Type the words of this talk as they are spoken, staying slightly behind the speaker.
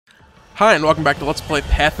Hi, and welcome back to Let's Play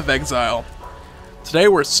Path of Exile. Today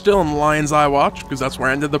we're still in Lioneye Watch, because that's where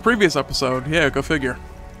I ended the previous episode. Yeah, go figure.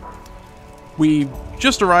 We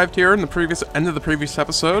just arrived here in the end of the previous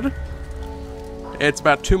episode. It's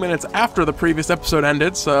about 2 minutes after the previous episode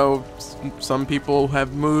ended, so some people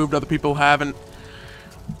have moved, other people haven't.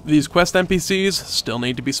 These quest NPCs still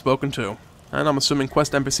need to be spoken to. And I'm assuming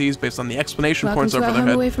quest NPCs based on the explanation points over their head.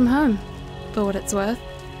 Welcome away from home, for what it's worth.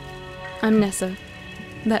 I'm Nessa.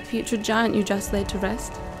 That putrid giant you just laid to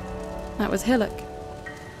rest, that was Hillock.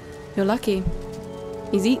 You're lucky.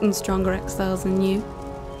 He's eaten stronger exiles than you.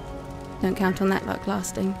 Don't count on that luck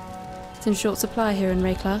lasting. It's in short supply here in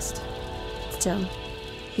Wraeclast. Still,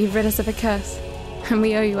 you've rid us of a curse, and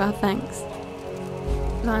we owe you our thanks.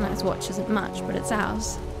 Lioneye's watch isn't much, but it's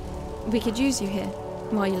ours. We could use you here,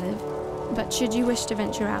 while you live, but should you wish to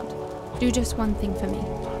venture out, do just one thing for me.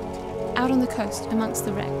 Out on the coast, amongst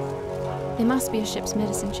the wreck, there must be a ship's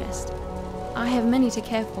medicine chest. I have many to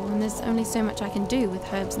care for, and there's only so much I can do with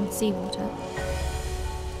herbs and seawater.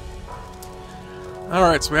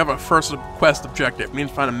 Alright, so we have our first quest objective. We need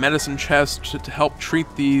to find a medicine chest to help treat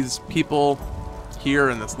these people here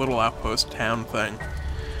in this little outpost town thing.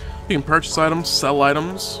 You can purchase items, sell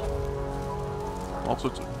items, all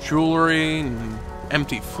sorts of jewelry, and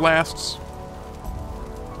empty flasks.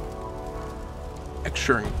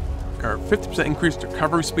 Extra, or 50% increased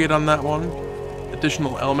recovery speed on that one.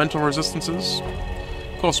 Additional elemental resistances.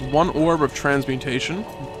 Costs 1 orb of transmutation.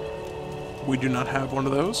 We do not have one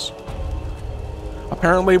of those.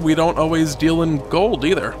 Apparently, we don't always deal in gold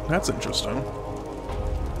either. That's interesting.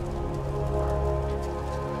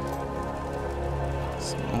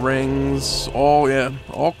 Some rings,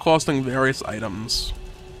 all costing various items.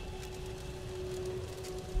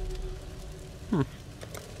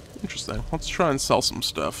 Interesting. Let's try and sell some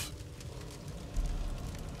stuff.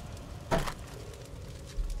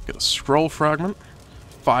 Get a scroll fragment.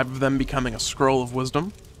 5 of them becoming a scroll of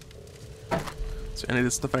wisdom. Is any of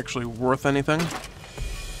this stuff actually worth anything?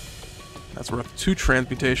 That's worth 2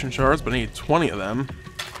 transmutation shards, but I need 20 of them.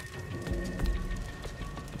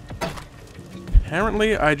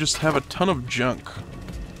 Apparently, I just have a ton of junk.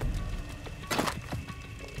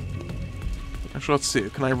 Actually, let's see.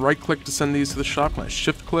 Can I right-click to send these to the shop? Can I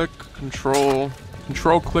shift-click?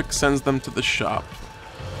 Control-click sends them to the shop.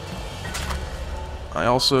 I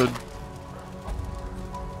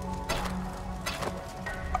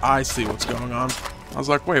see what's going on. I was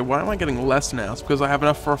like, wait, why am I getting less now? It's because I have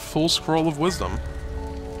enough for a full scroll of wisdom.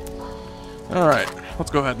 Alright, let's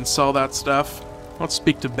go ahead and sell that stuff. Let's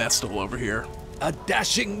speak to Bestel over here. A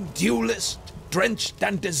dashing duelist, drenched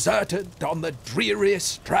and deserted on the dreariest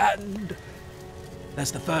strand.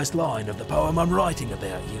 That's the first line of the poem I'm writing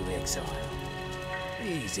about you, Exile.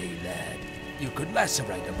 Easy, lad. You could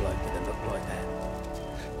lacerate a bloke with a look like that.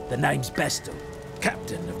 The name's Bestel,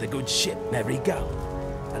 captain of the good ship Merry Gull.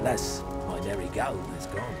 Alas, my merry gull is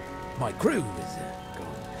gone. My crew is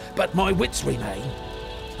gone. But my wits remain,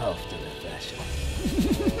 after a fashion.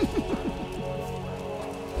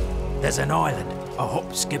 There's an island, a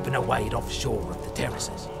hop, skip and a wade offshore of the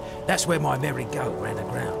terraces. That's where my merry gull ran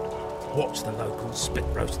aground. Watched the locals spit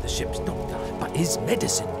roast the ship's doctor, but his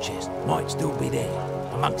medicine chest might still be there,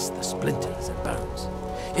 amongst the splinters and bones.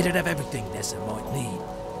 It'd have everything Nessa might need.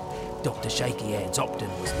 Dr. Shaky Hands Opton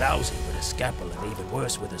was lousy with a scalpel and even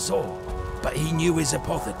worse with a saw, but he knew his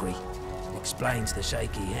apothecary. Explains the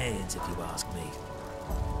shaky hands, if you ask me.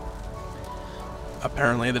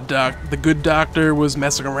 Apparently, the good doctor was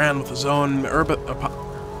messing around with his own herbal.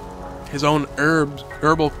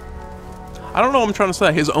 I don't know what I'm trying to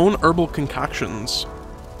say. His own herbal concoctions.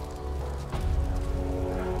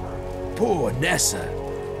 Poor Nessa.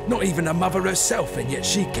 Not even a mother herself, and yet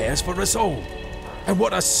she cares for us all. And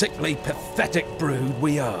what a sickly, pathetic brood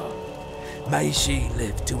we are. May she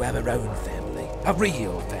live to have her own family, a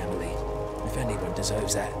real family. If anyone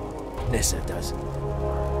deserves that, Nessa does.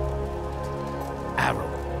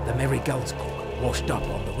 Harold, the Merry Gull's cook, washed up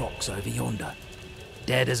on the rocks over yonder.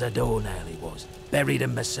 Dead as a doornail he was, buried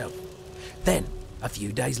him myself. Then, a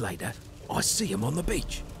few days later, I see him on the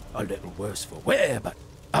beach. A little worse for wear, but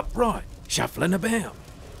upright, shuffling about.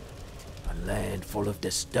 A land full of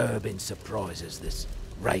disturbing surprises, this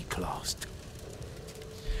Wraeclast.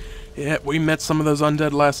 Yeah, we met some of those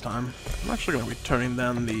undead last time. I'm actually going to be turning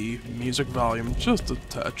down the music volume just a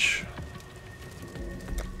touch.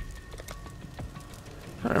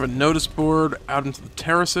 I have a notice board out into the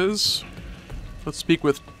terraces. Let's speak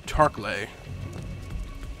with Tarkley.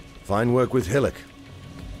 Fine work with Hillock.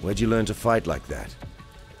 Where'd you learn to fight like that?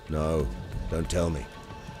 No, don't tell me.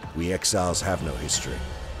 We exiles have no history.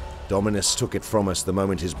 Dominus took it from us the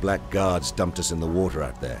moment his black guards dumped us in the water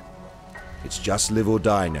out there. It's just live or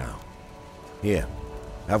die now. Here,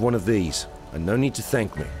 have one of these, and no need to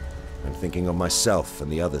thank me. I'm thinking of myself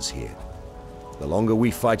and the others here. The longer we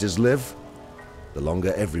fighters live, the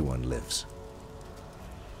longer everyone lives.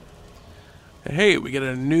 Hey, we get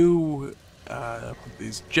a new,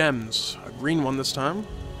 these gems. A green one this time.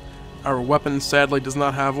 Our weapon sadly does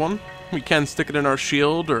not have one. We can stick it in our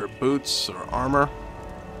shield, or boots, or armor.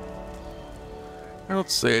 And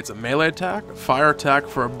let's see, it's a melee attack, a fire attack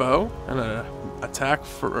for a bow, and an attack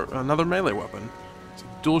for another melee weapon. It's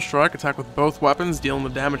a dual strike, attack with both weapons, dealing the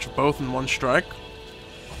damage of both in one strike.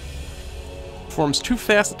 Performs 2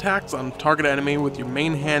 fast attacks on target enemy with your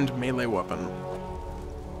main hand melee weapon.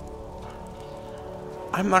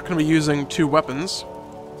 I'm not going to be using 2 weapons,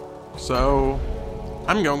 so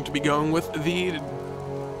I'm going to be going with the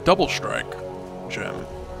double strike gem.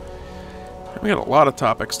 We got a lot of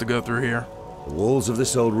topics to go through here. The walls of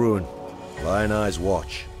this old ruin, Lioneye's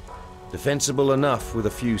watch. Defensible enough with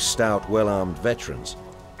a few stout, well-armed veterans.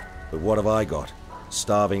 But what have I got?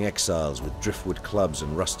 Starving exiles with driftwood clubs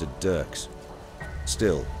and rusted dirks.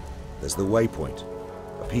 Still, there's the waypoint.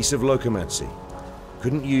 A piece of locomancy.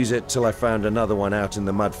 Couldn't use it till I found another one out in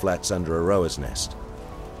the mudflats under a rower's nest.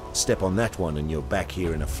 Step on that one and you're back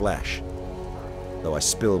here in a flash. Though I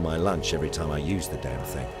spill my lunch every time I use the damn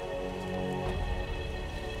thing.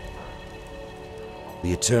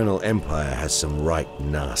 The Eternal Empire has some right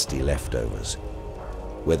nasty leftovers.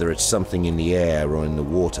 Whether it's something in the air or in the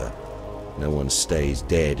water, no one stays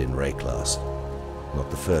dead in Wraeclast. Not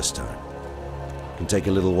the first time. Can take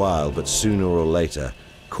a little while, but sooner or later,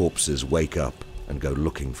 corpses wake up and go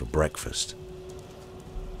looking for breakfast.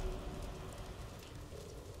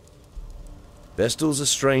 Vestal's a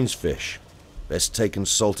strange fish. Best taken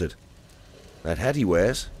salted. That hat he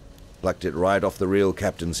wears, plucked it right off the real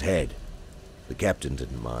captain's head. The captain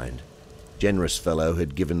didn't mind. Generous fellow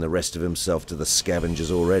had given the rest of himself to the scavengers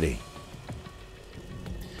already.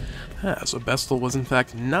 So Vestal was in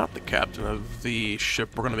fact not the captain of the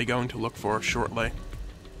ship we're going to be going to look for shortly.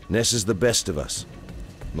 Nessa's the best of us.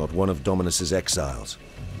 Not one of Dominus's exiles.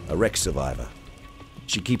 A wreck survivor.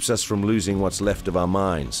 She keeps us from losing what's left of our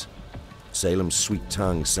minds. Salem's sweet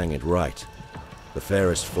tongue sang it right. The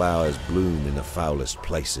fairest flowers bloom in the foulest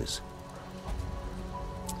places.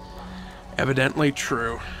 Evidently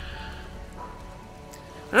true.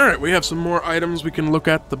 Alright, we have some more items we can look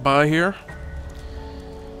at to buy here.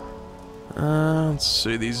 Let's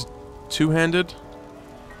see, these two-handed.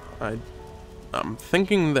 I'm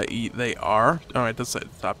thinking that they are. Oh, it does say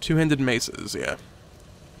at the top. Two-handed maces, yeah.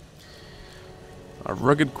 A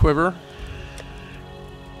rugged quiver.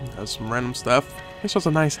 Has some random stuff. This was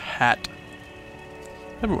a nice hat.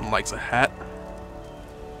 Everyone likes a hat.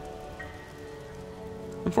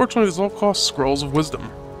 Unfortunately, these all cost scrolls of wisdom.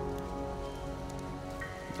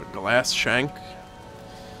 A glass shank.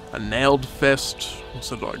 A nailed fist.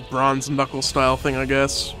 Sort of like bronze knuckle style thing, I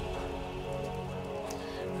guess.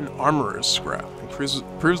 An armorer's scrap.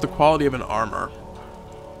 Improves the quality of an armor.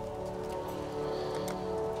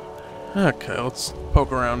 Okay, let's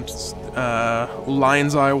poke around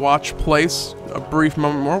Lioneye watch place a brief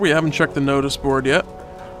moment more. We haven't checked the notice board yet.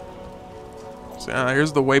 So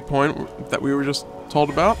here's the waypoint that we were just told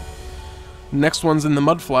about. Next one's in the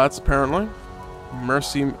mudflats, apparently.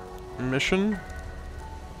 Mercy mission.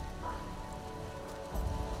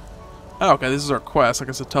 Oh, okay, this is our quest. I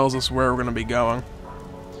guess it tells us where we're going to be going.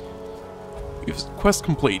 Quest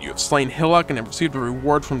complete. You have slain Hillock and have received a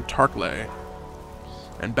reward from Tarkley.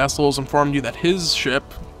 And Bessel has informed you that his ship,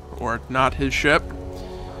 or not his ship,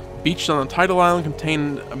 beached on the tidal island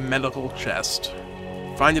contained a medical chest.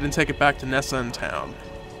 Find it and take it back to Nessa in town.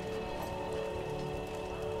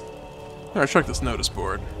 Alright, check this notice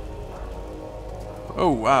board.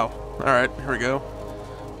 Oh, wow. Alright, here we go.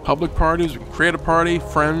 Public parties, we can create a party,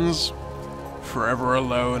 friends, forever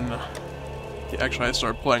alone. Actually, I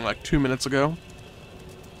started playing like 2 minutes ago.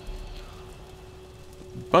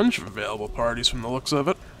 Bunch of available parties from the looks of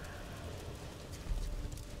it.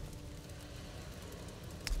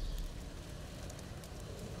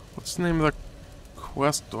 What's the name of the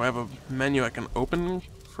quest? Do I have a menu I can open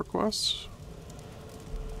for quests?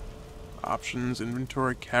 Options,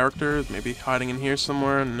 inventory, characters, maybe hiding in here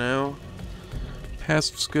somewhere? No.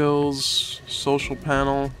 Passive skills, social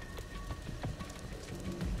panel.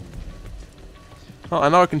 Well, I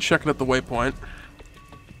know I can check it at the waypoint.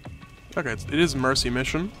 Okay, it is Mercy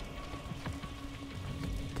mission.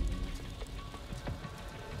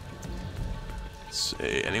 Let's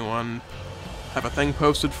see, anyone have a thing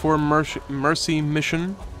posted for Mercy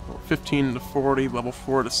mission? 15 to 40, level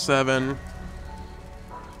 4 to 7.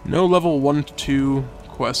 No level 1 to 2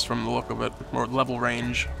 quests from the look of it, or level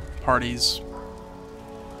range. parties.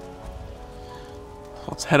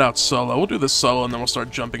 Let's head out solo. We'll do this solo and then we'll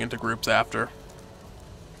start jumping into groups after.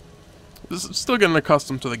 This is still getting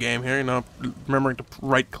accustomed to the game here, you know. Remembering to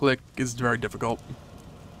right-click is very difficult.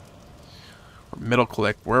 Or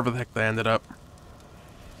middle-click, wherever the heck they ended up.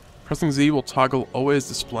 Pressing Z will toggle always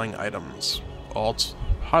displaying items. Alt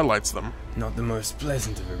highlights them. Not the most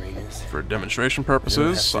pleasant of arenas. For demonstration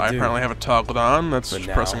purposes, I apparently have it toggled on. That's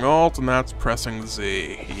pressing Alt, and that's pressing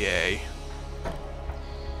Z. Yay.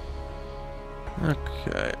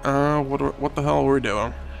 Okay, what the hell are we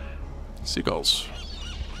doing? Seagulls.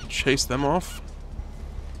 Chase them off.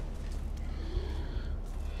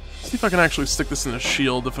 See if I can actually stick this in a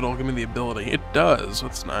shield if it'll give me the ability. It does,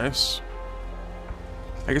 that's nice.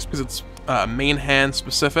 I guess because it's main hand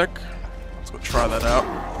specific. Let's go try that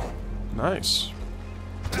out. Nice.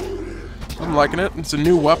 I'm liking it. It's a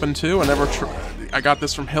new weapon too. I got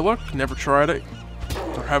this from Hillock. Never tried it.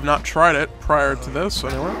 Or have not tried it prior to this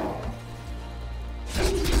anyway.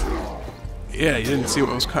 Yeah, you didn't see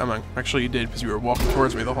what was coming. Actually, you did because you were walking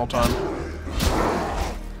towards me the whole time.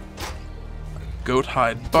 Goat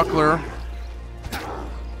hide buckler.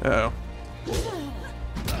 Uh-oh.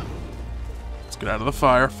 Let's get out of the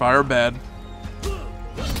fire. Fire bad.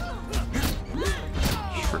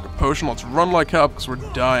 Shrink a potion. Let's run like hell because we're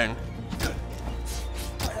dying.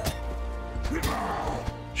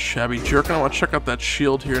 Shabby jerkin. I want to check out that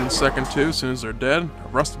shield here in a second too, as soon as they're dead. A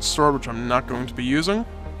rusted sword, which I'm not going to be using.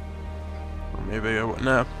 Maybe,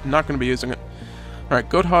 no, not going to be using it. Alright,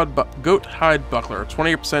 Goat Hide Buckler.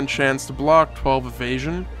 20% chance to block, 12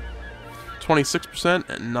 evasion, 26%,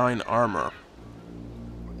 and 9 armor.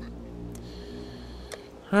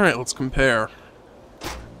 Alright, let's compare.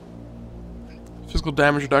 Physical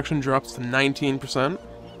damage reduction drops to 19%.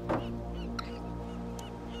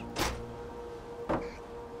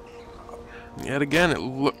 Yet again,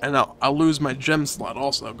 and I'll lose my gem slot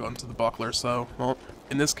also going to the buckler, so, well,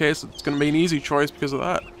 in this case, it's going to be an easy choice because of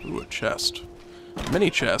that. Ooh, a chest. Many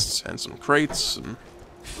chests, and some crates, and...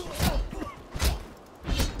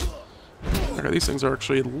 Okay, these things are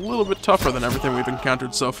actually a little bit tougher than everything we've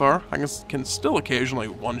encountered so far. I can still occasionally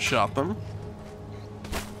one-shot them.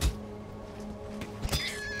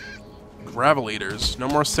 Gravel eaters. No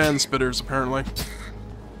more sand spitters, apparently.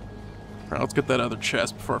 Alright, let's get that other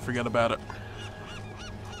chest before I forget about it.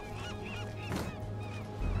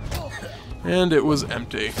 And it was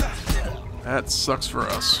empty. That sucks for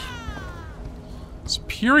us.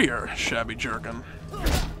 Superior Shabby Jerkin.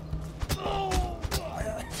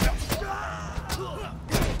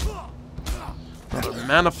 Another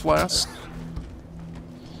mana flask.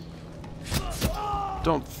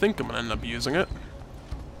 Don't think I'm gonna end up using it.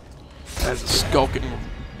 As a skulking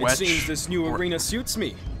wetch. It seems this new arena suits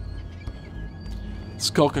me.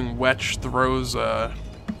 Skulking wetch throws a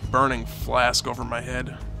burning flask over my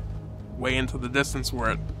head. Way into the distance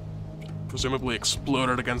where it presumably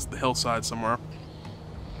exploded against the hillside somewhere.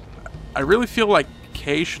 I really feel like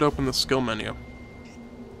K should open the skill menu.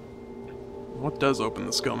 What does open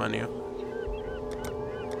the skill menu?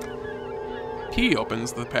 P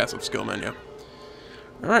opens the passive skill menu.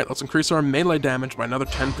 Alright, let's increase our melee damage by another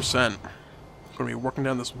 10%. I'm gonna be working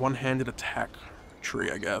down this one-handed attack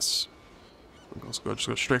tree, I guess. Let's just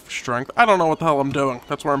go straight for strength. I don't know what the hell I'm doing.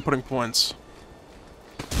 That's where I'm putting points.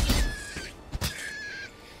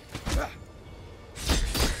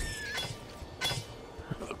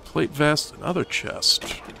 Another plate vest, another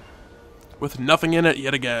chest. With nothing in it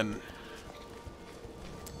yet again.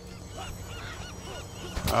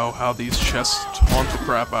 Oh, how these chests taunt the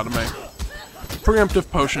crap out of me. Preemptive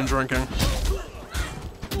potion drinking.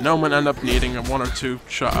 No one end up needing a 1 or 2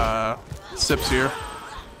 sips here.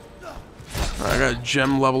 I got a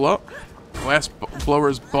gem level up. Glass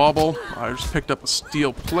blower's bauble. I just picked up a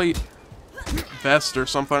steel plate. Vest or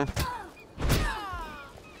something.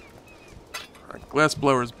 Alright, glass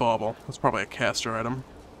blower's bauble. That's probably a caster item.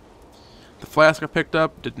 The flask I picked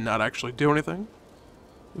up did not actually do anything.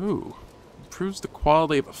 Ooh. Improves the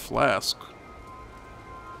quality of a flask.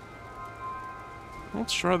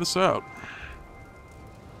 Let's try this out.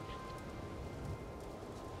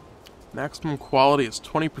 Maximum quality is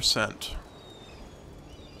 20%.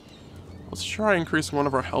 Let's try increasing one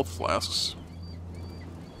of our health flasks.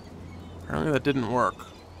 Apparently that didn't work.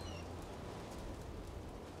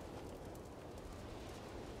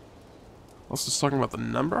 Let's just talking about the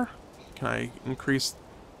number. Can I increase...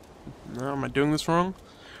 No, am I doing this wrong?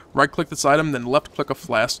 Right-click this item, then left-click a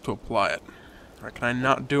flask to apply it. Alright, can I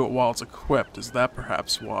not do it while it's equipped? Is that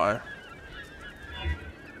perhaps why?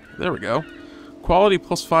 There we go. Quality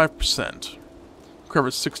plus 5%.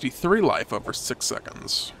 Recovers 63 life over 6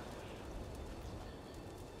 seconds.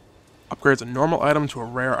 Upgrades a normal item to a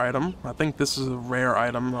rare item. I think this is a rare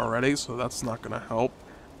item already, so that's not going to help.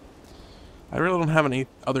 I really don't have any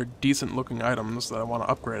other decent looking items that I want to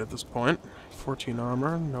upgrade at this point. 14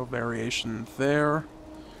 armor, no variation there.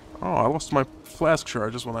 Oh, I lost my flask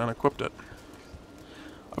charges when I unequipped it.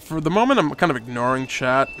 For the moment, I'm kind of ignoring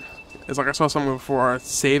chat. It's like I saw something before,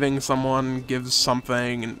 saving someone gives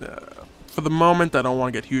something, and for the moment, I don't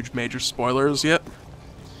want to get huge major spoilers yet.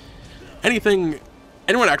 Anyone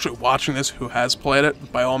actually watching this who has played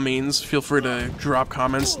it, by all means, feel free to drop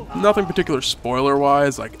comments. Nothing particular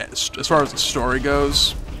spoiler-wise, like, as far as the story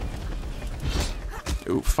goes.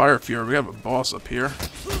 Ooh, Fire Fury, we have a boss up here.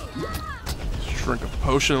 Drink a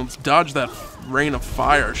potion, let's dodge that rain of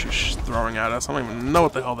fire she's throwing at us. I don't even know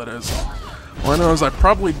what the hell that is. All I know is I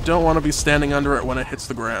probably don't want to be standing under it when it hits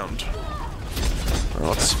the ground. Well,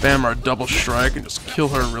 let's spam our double strike and just kill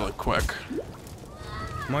her really quick.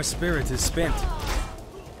 My spirit is spent.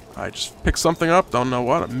 I just picked something up, don't know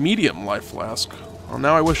what, a medium life flask. Well,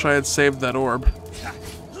 now I wish I had saved that orb.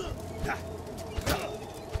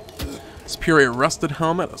 Superior Rusted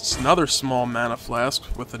Helmet, another small mana flask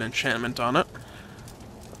with an enchantment on it.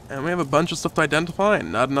 And we have a bunch of stuff to identify,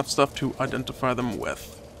 and not enough stuff to identify them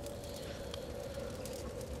with.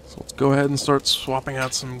 So let's go ahead and start swapping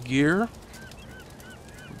out some gear.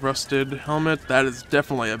 Rusted Helmet, that is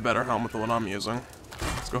definitely a better helmet than what I'm using.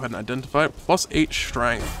 Let's go ahead and identify it. Plus 8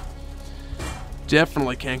 strength.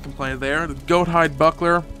 Definitely can't complain there. The Goat Hide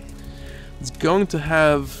Buckler is going to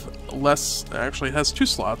have less... Actually, it has 2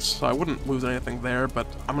 slots, so I wouldn't lose anything there, but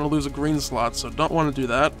I'm going to lose a green slot, so don't want to do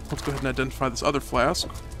that. Let's go ahead and identify this other flask.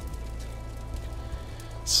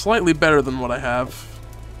 Slightly better than what I have.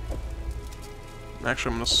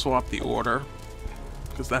 Actually, I'm going to swap the order,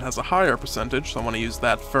 because that has a higher percentage, so I want to use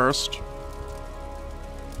that first.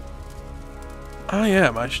 Ah yeah,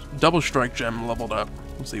 my double strike gem leveled up.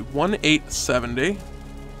 Let's see, 1870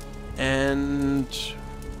 and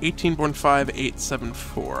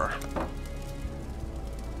 18.5874.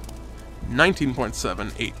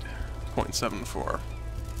 19.78.74.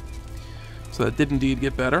 So that did indeed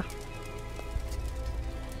get better.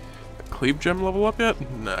 Cleave gem level up yet?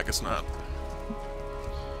 Nah, I guess not.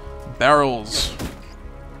 Barrels.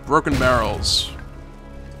 Broken barrels.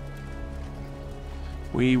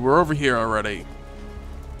 We were over here already.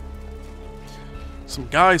 Some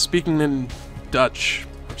guy speaking in Dutch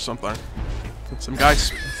or something. Some guy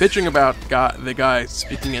bitching about the guy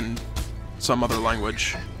speaking in some other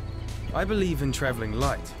language. I believe in traveling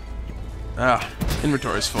light. Ah,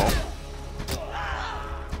 inventory's full.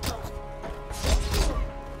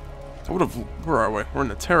 I would have... Where are we? We're in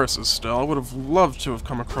the terraces still. I would have loved to have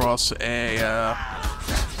come across a,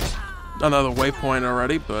 another waypoint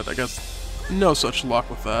already, but I guess no such luck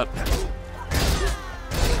with that.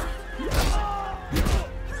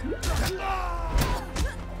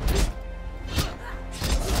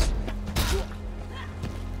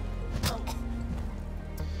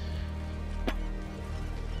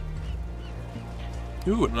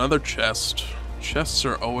 Ooh, another chest. Chests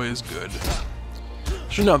are always good.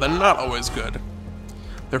 Actually, no, they're not always good.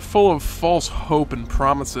 They're full of false hope and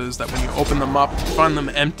promises that when you open them up, find them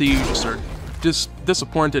empty, you just are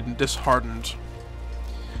disappointed and disheartened.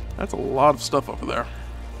 That's a lot of stuff over there.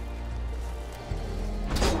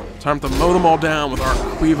 Time to mow them all down with our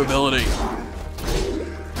cleave ability.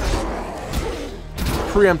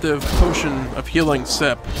 Preemptive potion of healing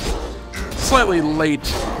sip. Slightly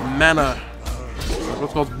late mana.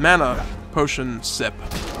 What's called mana potion sip.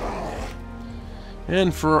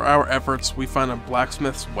 And for our efforts, we find a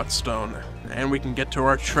blacksmith's whetstone, and we can get to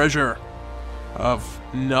our treasure of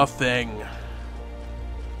nothing.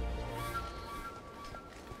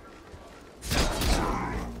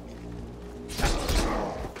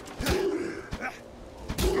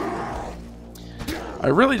 I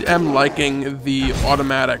really am liking the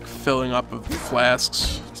automatic filling up of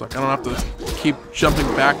flasks. It's like I don't have to keep jumping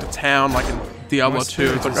back to town like in Diablo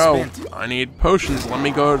 2. It's like, oh, I need potions, let me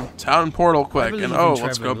go to town portal quick, and oh,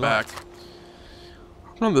 let's go back.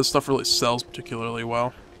 None of this stuff really sells particularly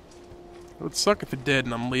well. It would suck if it did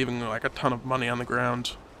and I'm leaving like a ton of money on the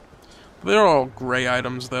ground. They're all gray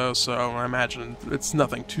items though, so I imagine it's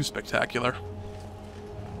nothing too spectacular.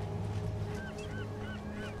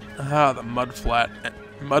 Ah, the Mud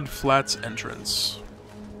Flats entrance.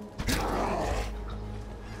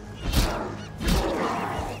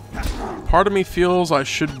 Part of me feels I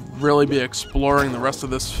should really be exploring the rest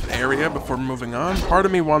of this area before moving on. Part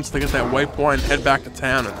of me wants to get that waypoint, head back to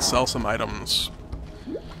town, and sell some items.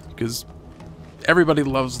 Because everybody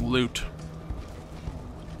loves loot.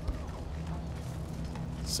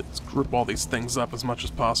 So let's group all these things up as much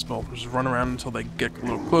as possible. Just run around until they get a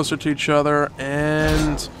little closer to each other,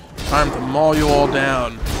 and time to maul you all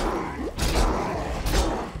down.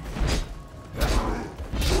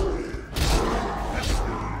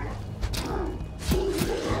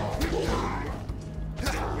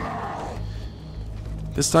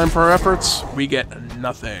 This time for our efforts, we get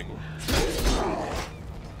nothing.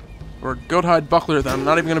 Or a goat hide buckler that I'm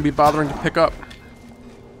not even going to be bothering to pick up.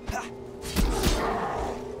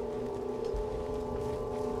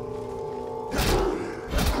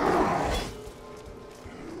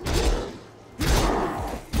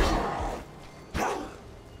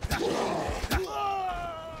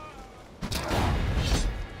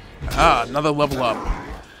 Ah, another level up.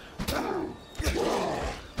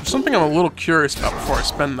 There's something I'm a little curious about before I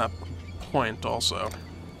spend that point also.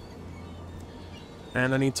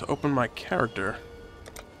 And I need to open my character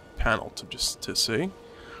panel to see.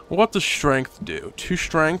 What does strength do? 2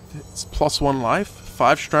 strength is +1 life.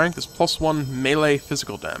 5 strength is +1 melee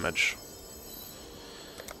physical damage.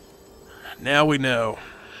 Now we know.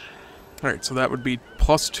 Alright, so that would be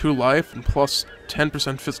 +2 life and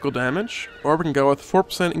 +10% physical damage. Or we can go with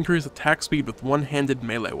 4% increased attack speed with one-handed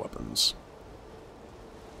melee weapons.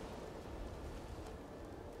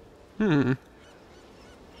 +30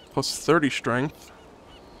 strength.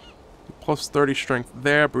 +30 strength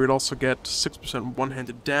there, but we'd also get 6%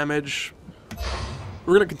 one-handed damage.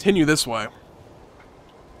 We're gonna continue this way.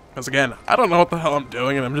 Because again, I don't know what the hell I'm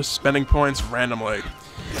doing, and I'm just spending points randomly.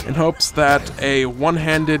 In hopes that a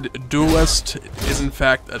one-handed duelist is in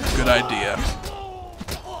fact a good idea.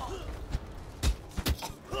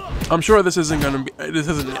 I'm sure this isn't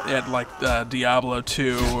yet like Diablo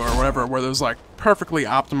 2 or whatever, where there's like perfectly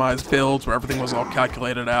optimized builds where everything was all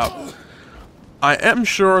calculated out. I am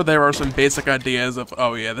sure there are some basic ideas of,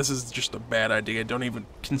 oh yeah, this is just a bad idea, don't even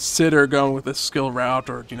consider going with this skill route,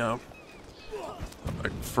 or, you know,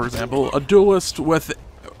 like, for example, a duelist with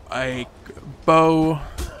a bow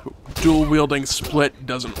dual-wielding split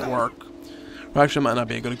doesn't work. Well, actually, it might not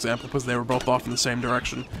be a good example because they were both off in the same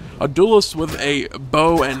direction. A duelist with a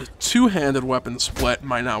bow and two-handed weapon split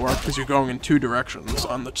might not work because you're going in 2 directions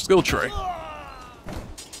on the skill tree.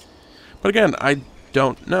 But again, I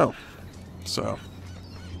don't know. So,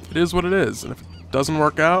 it is what it is, and if it doesn't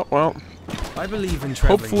work out, well, I believe in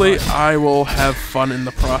hopefully I will have fun in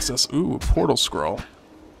the process. Ooh, a portal scroll.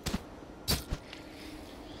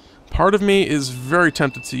 Part of me is very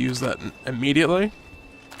tempted to use that immediately,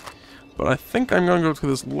 but I think I'm going to go to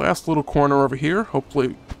this last little corner over here,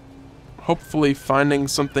 hopefully finding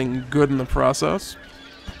something good in the process.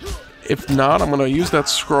 If not, I'm going to use that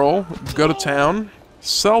scroll, go to town,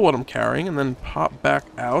 sell what I'm carrying, and then pop back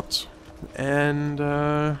out and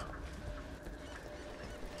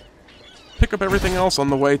pick up everything else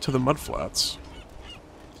on the way to the mudflats.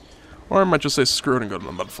 Or I might just say screw it and go to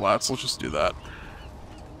the mudflats. Let's just do that.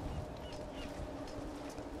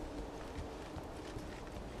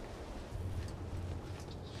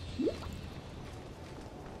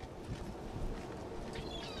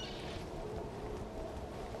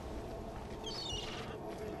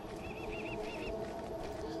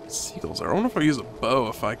 Seagulls. I wonder if I use a bow,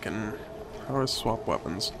 if I can... How do I swap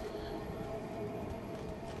weapons?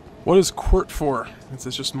 What is Quirt for? It's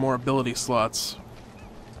just more ability slots.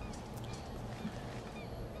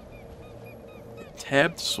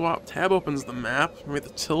 Tab to swap. Tab opens the map. Maybe the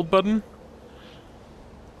tilde button?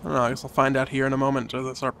 I don't know, I guess I'll find out here in a moment as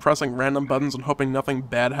I start pressing random buttons and hoping nothing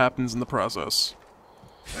bad happens in the process.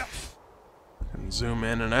 And zoom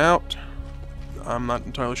in and out. I'm not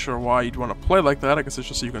entirely sure why you'd want to play like that. I guess it's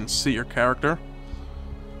just so you can see your character.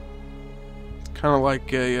 It's kind of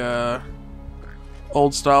like a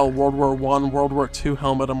old-style World War I, World War II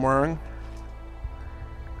helmet I'm wearing.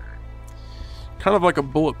 Kind of like a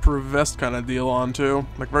bulletproof vest kind of deal on, too.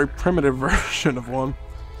 Like a very primitive version of one.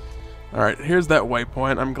 Alright, here's that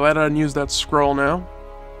waypoint. I'm glad I didn't use that scroll now.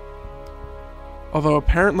 Although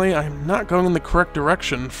apparently I'm not going in the correct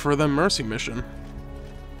direction for the Mercy mission.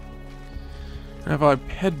 If I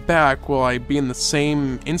head back, will I be in the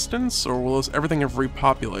same instance, or will everything have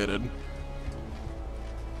repopulated?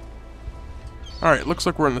 Alright, looks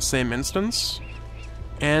like we're in the same instance.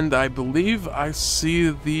 And I believe I see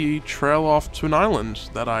the trail off to an island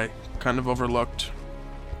that I kind of overlooked.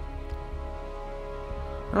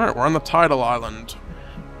 Alright, we're on the tidal island.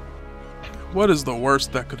 What is the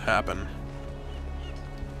worst that could happen?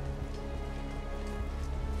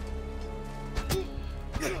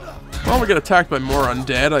 Well, we get attacked by more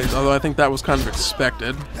undead, although I think that was kind of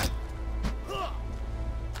expected.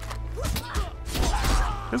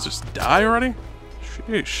 Let's just die already?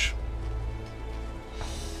 Sheesh.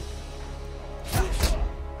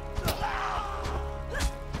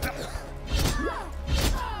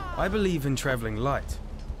 I believe in traveling light.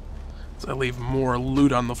 As I leave more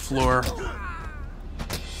loot on the floor.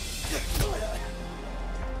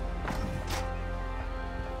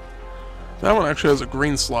 That one actually has a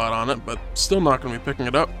green slot on it, but still not going to be picking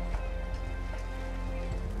it up.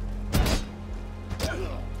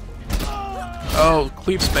 Oh,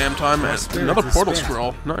 cleave spam time and another portal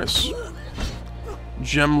scroll. Nice.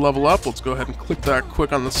 Gem level up. Let's go ahead and click that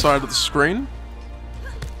quick on the side of the screen.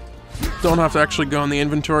 Don't have to actually go in the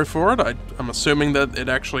inventory for it. I'm assuming that it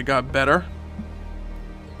actually got better.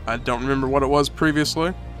 I don't remember what it was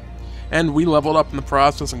previously. And we leveled up in the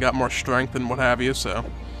process and got more strength and what have you, so...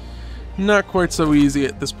 Not quite so easy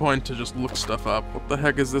at this point to just look stuff up. What the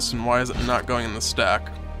heck is this and why is it not going in the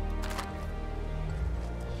stack?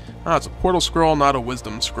 Ah, it's a portal scroll, not a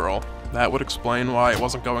wisdom scroll. That would explain why it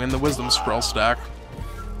wasn't going in the wisdom scroll stack.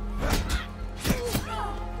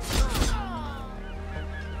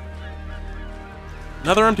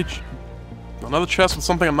 Another chest with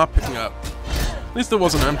something I'm not picking up. At least it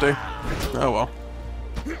wasn't empty. Oh well.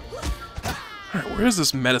 Alright, where is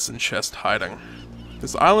this medicine chest hiding?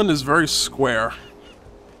 This island is very square.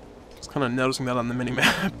 Just kind of noticing that on the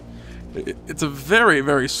minimap. It's a very,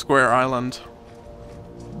 very square island.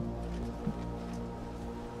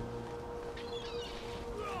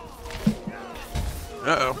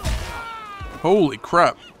 Uh-oh. Holy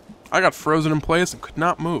crap. I got frozen in place and could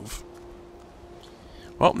not move.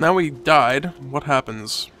 Well, now we died. What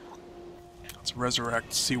happens? Let's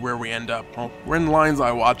resurrect, see where we end up. Well, we're in Lion's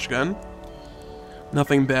Eye Watch again.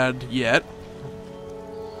 Nothing bad yet.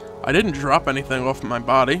 I didn't drop anything off my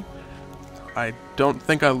body. I don't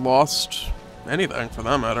think I lost anything, for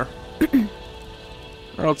that matter. Alright,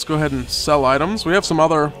 let's go ahead and sell items. We have some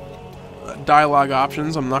other dialogue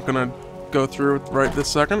options I'm not going to go through right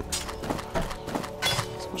this second. So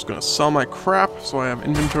I'm just going to sell my crap so I have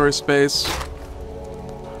inventory space.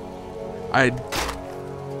 I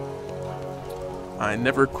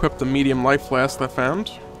never equipped the medium life flask I found.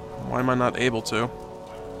 Why am I not able to?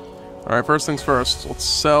 Alright, first things first, let's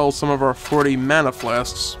sell some of our 40 mana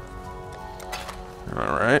flasks.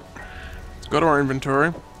 Alright, let's go to our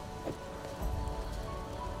inventory.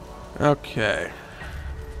 Okay.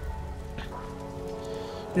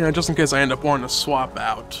 Yeah, just in case I end up wanting to swap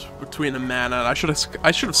out between the mana, I should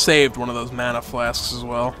have saved one of those mana flasks as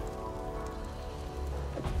well.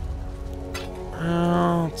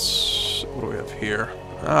 What do we have here?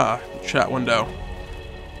 Ah, chat window.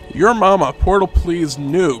 Your mama, portal please,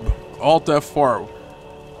 noob. Alt F4.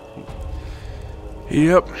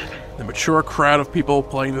 Yep, the mature crowd of people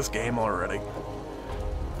playing this game already.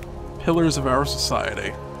 Pillars of our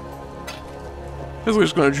society. Basically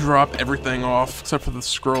just going to drop everything off, except for the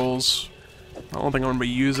scrolls. I don't think I'm going to be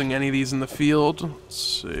using any of these in the field. Let's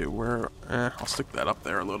see, where... I'll stick that up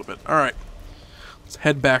there a little bit. Alright. Let's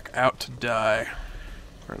head back out to die.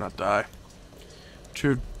 Or not die.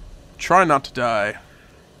 To try not to die.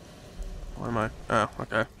 Where am I? Oh,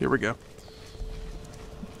 okay. Here we go.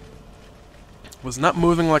 Was not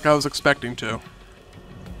moving like I was expecting to.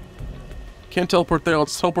 Can't teleport there.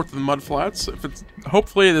 Let's teleport to the mud flats. If it's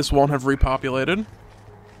hopefully this won't have repopulated.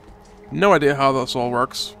 No idea how this all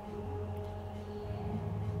works.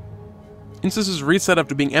 Instances reset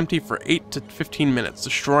after being empty for 8 to 15 minutes,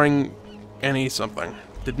 destroying any something.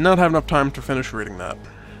 Did not have enough time to finish reading that.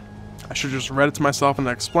 I should have just read it to myself and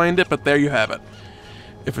explained it, but there you have it.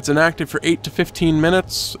 If it's inactive for 8 to 15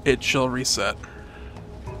 minutes, it shall reset.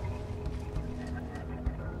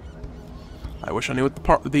 I wish I knew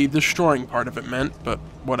what the destroying part of it meant, but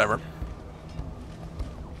whatever.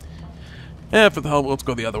 For the hell, let's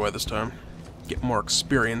go the other way this time. Get more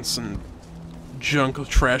experience and junk of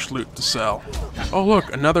trash loot to sell. Oh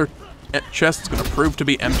look, another chest that's going to prove to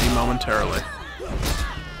be empty momentarily.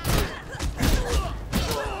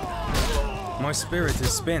 My spirit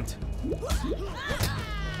is spent.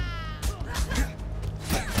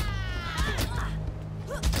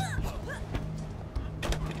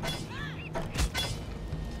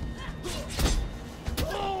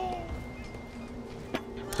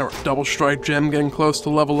 Our double strike gem getting close to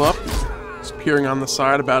level up. It's appearing on the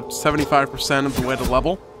side about 75% of the way to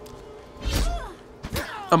level.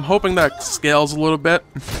 I'm hoping that scales a little bit.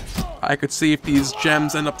 I could see if these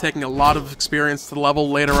gems end up taking a lot of experience to level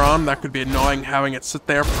later on. That could be annoying having it sit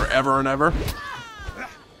there forever and ever.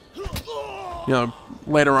 You know,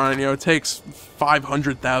 later on, you know, it takes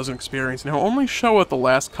 500,000 experience. You know, only show it the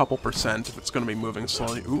last couple percent if it's going to be moving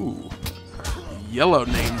slowly. Ooh. Yellow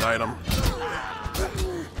named item.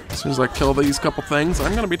 As soon as I kill these couple things,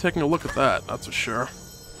 I'm going to be taking a look at that, that's for sure.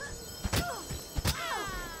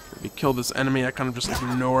 Maybe kill this enemy I kind of just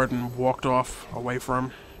ignored and walked off away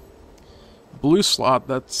from. Blue slot,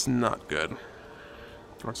 that's not good.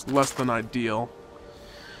 Or it's less than ideal.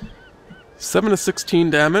 7 to 16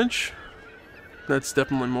 damage. That's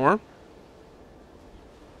definitely more.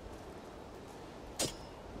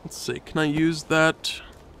 Let's see, can I use that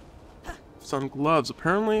if it's on gloves?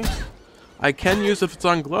 Apparently, I can use it if it's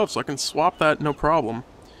on gloves, so I can swap that, no problem.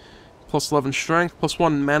 Plus 11 strength, plus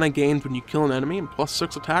 1 mana gained when you kill an enemy, and plus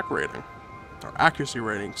 6 attack rating. Or accuracy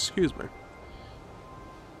rating, excuse me.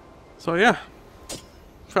 So yeah,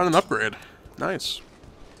 found an upgrade. Nice.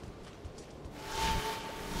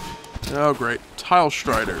 Oh great, Tide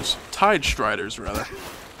Striders rather.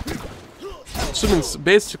 Assuming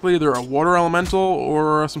basically they're a water elemental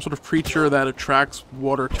or some sort of creature that attracts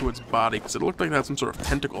water to its body, because it looked like it had some sort of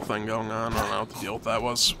tentacle thing going on. I don't know what the deal with that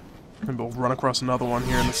was. Maybe we'll run across another one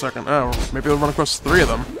here in a second. Oh, maybe we'll run across 3 of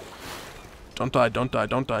them. Don't die, don't die,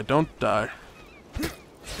 don't die, don't die.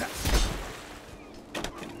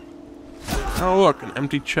 Oh look, an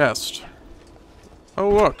empty chest. Oh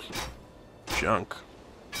look, junk.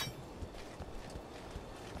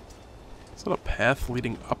 Is that a path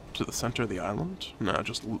leading up to the center of the island? No, it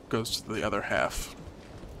just goes to the other half.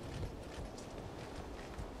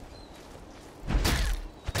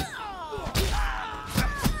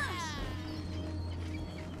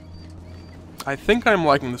 I think I'm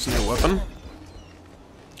liking this new weapon.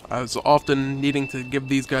 I was often needing to give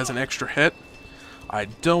these guys an extra hit. I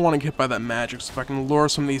don't want to get hit by that magic, so if I can lure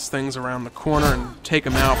some of these things around the corner and take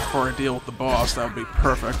them out before I deal with the boss, that would be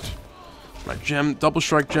perfect. My double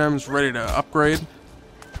strike gem's ready to upgrade.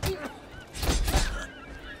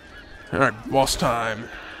 Alright, boss time.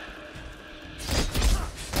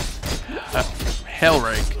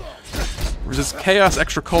 Hellrake. Resist chaos,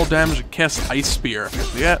 extra cold damage, and cast Ice Spear.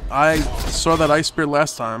 Yeah, I saw that Ice Spear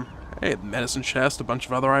last time. Hey, medicine chest, a bunch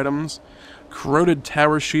of other items. Corroded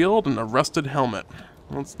tower shield, and a rusted helmet.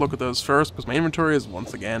 Let's look at those first, because my inventory is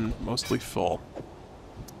once again mostly full.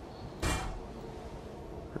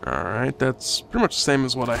 Alright, that's pretty much the same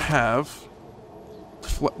as what I have.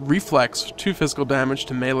 Reflex, 2 physical damage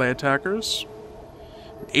to melee attackers.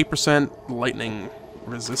 8% lightning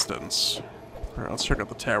resistance. Alright, let's check out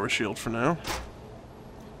the tower shield for now.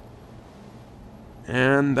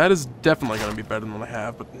 And that is definitely going to be better than what I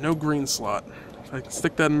have, but no green slot. If I can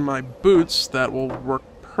stick that in my boots, that will work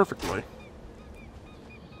perfectly.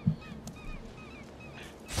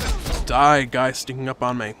 Die, guy sneaking up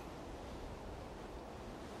on me.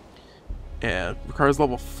 Yeah, requires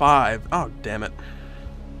level 5. Oh, damn it.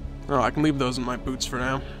 Oh, I can leave those in my boots for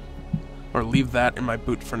now. Or leave that in my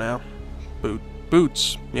boot for now.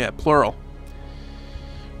 Boots. Yeah, plural.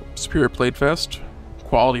 Superior Pladefest.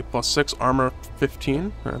 Quality +6, armor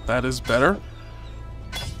 15. That is better.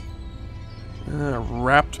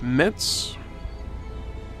 Wrapped mitts.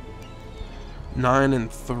 9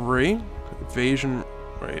 and 3. Evasion.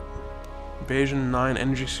 Wait. Evasion 9,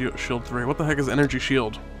 energy shield 3. What the heck is energy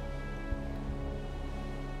shield?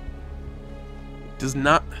 Does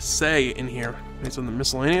not say in here. It's in the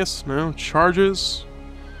miscellaneous? No. Charges?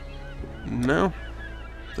 No.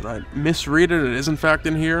 Did I misread it? It is in fact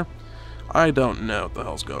in here. I don't know what the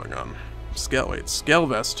hell's going on. Scale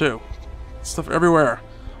vest too. Stuff everywhere.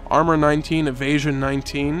 Armor 19, evasion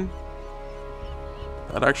 19.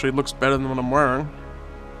 That actually looks better than what I'm wearing.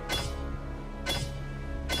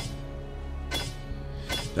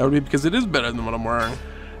 That would be because it is better than what I'm wearing.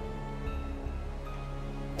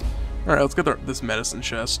 Alright, let's get this medicine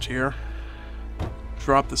chest here.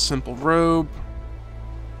 Drop the simple robe.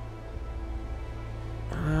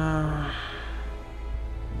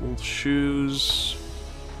 Wool shoes.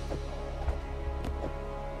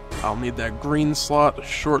 I'll need that green slot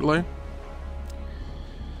shortly.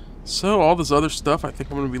 So, all this other stuff I think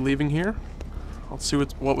I'm going to be leaving here. Let's see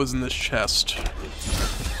what was in this chest.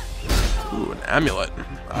 Ooh, an amulet.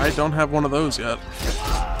 I don't have one of those yet.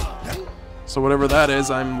 So whatever that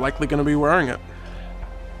is, I'm likely going to be wearing it.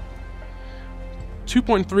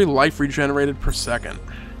 2.3 life regenerated per second.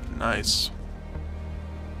 Nice.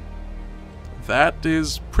 That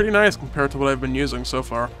is pretty nice compared to what I've been using so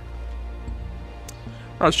far.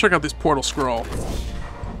 Alright, let's check out this portal scroll.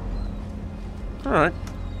 Alright.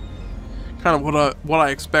 Kind of what I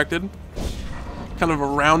expected. Kind of a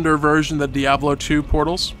rounder version of the Diablo 2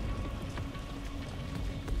 portals.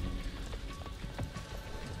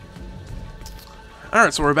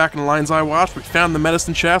 Alright, so we're back in Lioneye Watch. We found the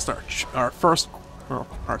medicine chest. Our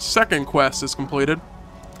second quest is completed.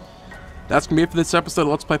 That's going to be it for this episode of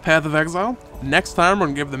Let's Play Path of Exile. Next time, we're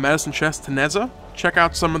going to give the medicine chest to Nessa. Check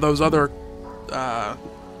out some of those other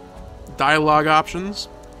dialogue options.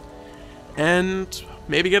 And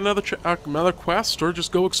maybe get another quest, or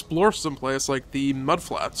just go explore someplace like the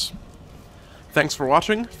Mudflats. Thanks for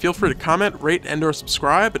watching, feel free to comment, rate, and or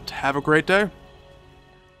subscribe, and have a great day.